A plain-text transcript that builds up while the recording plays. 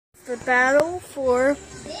the battle for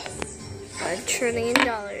 $1 trillion.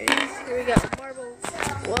 Here we go. Marbles.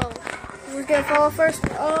 Whoa. Who's gonna fall first?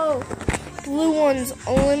 Oh, blue one's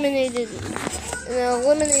eliminated in an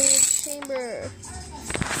eliminated chamber.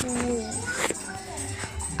 Ooh.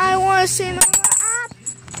 I want to see no up.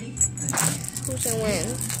 Who's gonna win?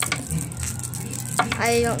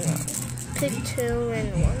 I don't know. Pick 2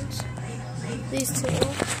 random ones. These 2.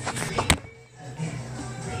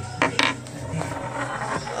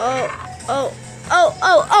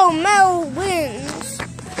 Oh, Mel wins.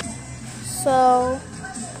 So,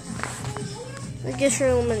 I guess you're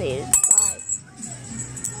eliminated. Bye.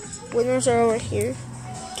 Winners are over here.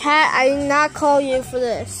 Cat, I did not call you for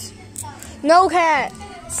this. No, Cat.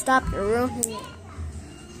 Stop, you're ruining it.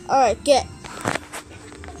 Alright, get.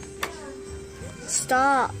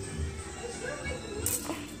 Stop.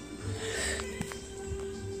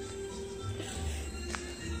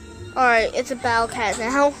 Alright, it's a battle cat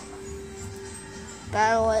now.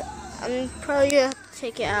 Battle it. I'm probably gonna have to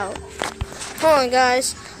take it out. Hold on,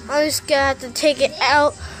 guys. I'm just gonna have to take it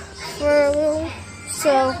out for a little.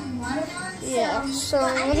 So, yeah. So,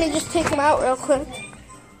 let me just take him out real quick.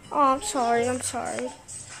 Oh, I'm sorry. I'm sorry.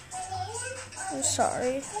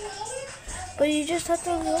 But you just have to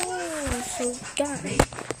go. So, guys,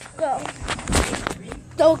 go.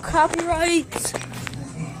 No copyrights.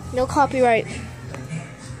 No copyright.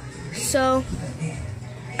 So,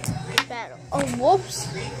 battle. Oh, whoops.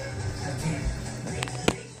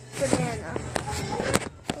 Banana.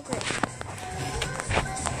 Okay.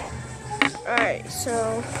 Alright,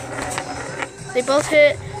 so they both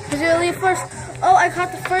hit. Who's gonna leave first? Oh, I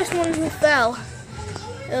caught the first one who fell.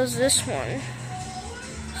 It was this one.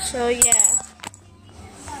 So, yeah.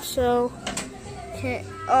 So,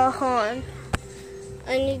 hold on.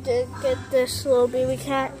 I need to get this little baby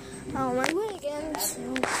cat out of my way again. So,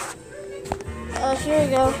 here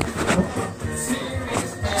we go.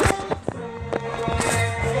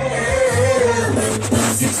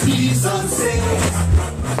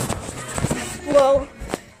 Whoa,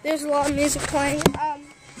 there's a lot of music playing.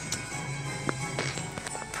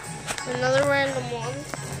 Another random one.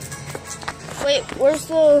 Wait, where's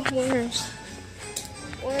the winners?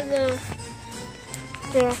 Where are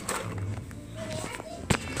the...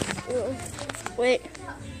 Wait.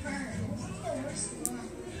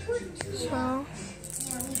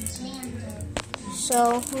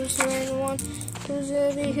 So who's the random one? Who's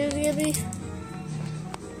gonna be?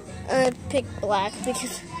 Pick black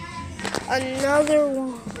because another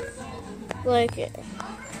one like it.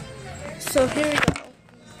 So here we go.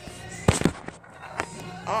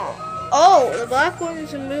 Oh, the black one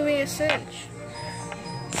is moving a cinch.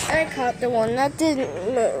 I caught the one that didn't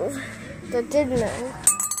move. That did move.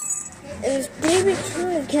 It was baby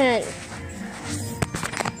king again.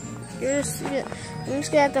 I'm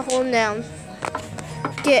just gonna have to hold him down.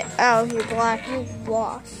 Get out of here, black. You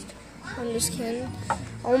lost. I'm just kidding.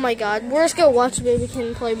 Oh my god. We're just gonna watch Baby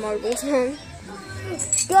King play marbles then.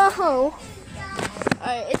 Go!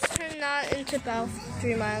 Alright, it's turned not into Battle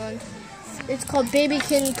Dream Island. It's called Baby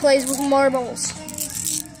King Plays with Marbles.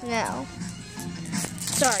 Now.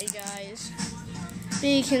 Sorry, guys.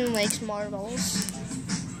 Baby King likes marbles.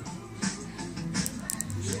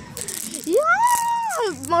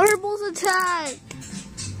 Yeah! Marbles attack!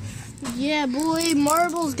 Yeah, boy,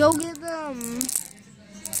 marbles, go get them.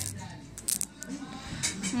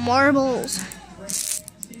 Marbles.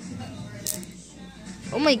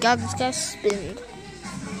 Oh my god, this guy spinned.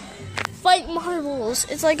 Fight marbles.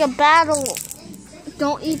 It's like a battle.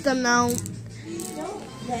 Don't eat them now.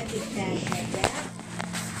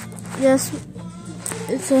 Yes,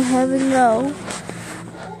 it's a heaven no.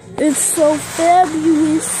 It's so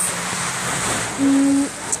fabulous.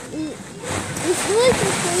 It's really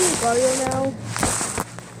just playing Mario now.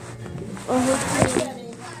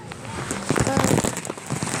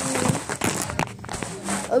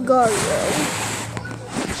 A Gario.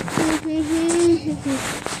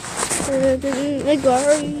 A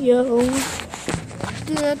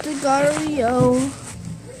Gario.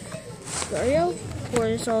 Gario?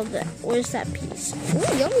 Where's all that? Where's that piece?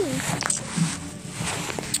 Ooh, yummy.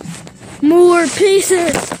 More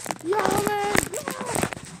pieces. Yummy.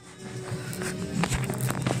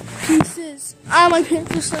 Pieces. Ah, my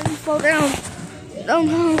pants are starting to fall down. Oh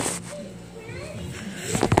no.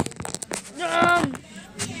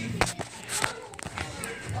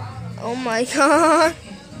 Oh my god.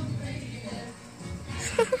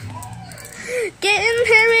 Get in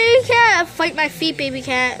here, baby cat. Fight my feet, baby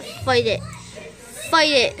cat. Fight it.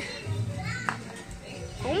 Fight it.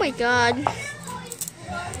 Oh my god.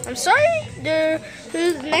 I'm sorry. The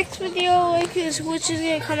next video, which is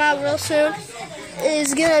gonna come out real soon.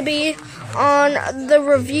 is gonna be on the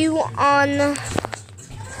review on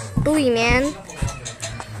Buoy Man.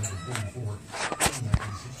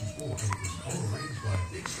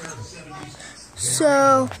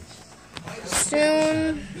 So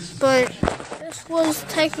soon, but this was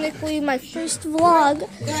technically my first vlog.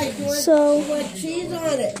 Guys, So you want cheese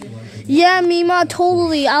on it? yeah, Mima,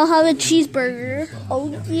 totally. I'll have a cheeseburger. Oh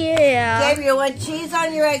yeah. Gabriel, you want cheese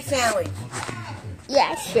on your egg sandwich?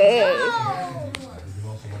 Yeah, sure.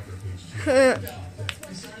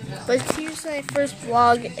 But here's my first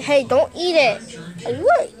vlog. Hey, don't eat it. Are you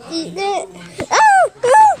gonna eat it? Oh,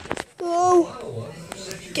 oh, oh.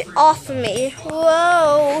 Get off of me.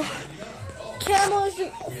 Whoa. Cameras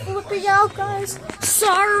are flipping out, guys.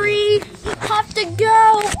 Sorry. Have to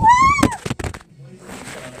go.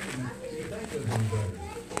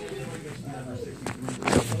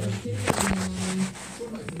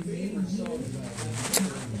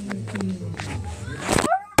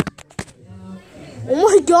 Oh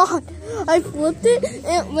my god. I flipped it and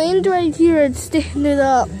it landed right here and standing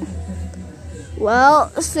up. Well,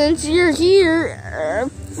 since you're here,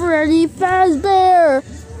 Freddy Fazbear.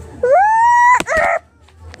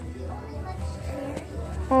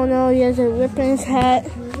 Oh no, he has a rip in his hat.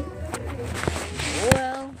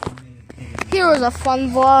 Well, here was a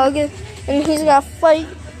fun vlog, and he's gonna fight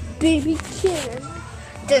Baby Ken.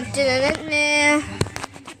 Dun, dun, dun, dun, dun.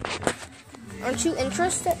 Aren't you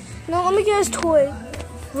interested? No, let me get his toy.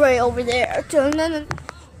 Right over there. Dun, dun, dun.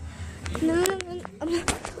 Dun, dun, dun.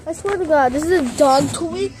 I swear to God, this is a dog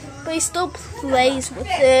toy, but he still plays with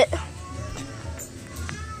it.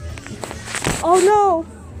 Oh no!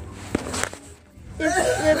 It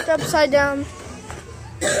flipped upside down.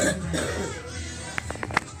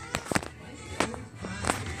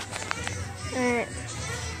 Alright.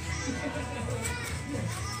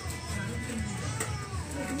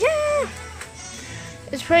 Yeah!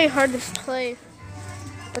 It's pretty hard to play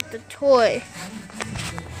with the toy.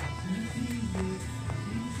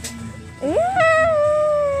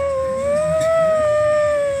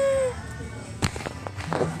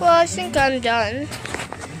 Well, I think I'm done.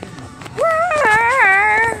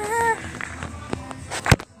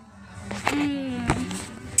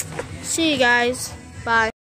 See you guys. Bye.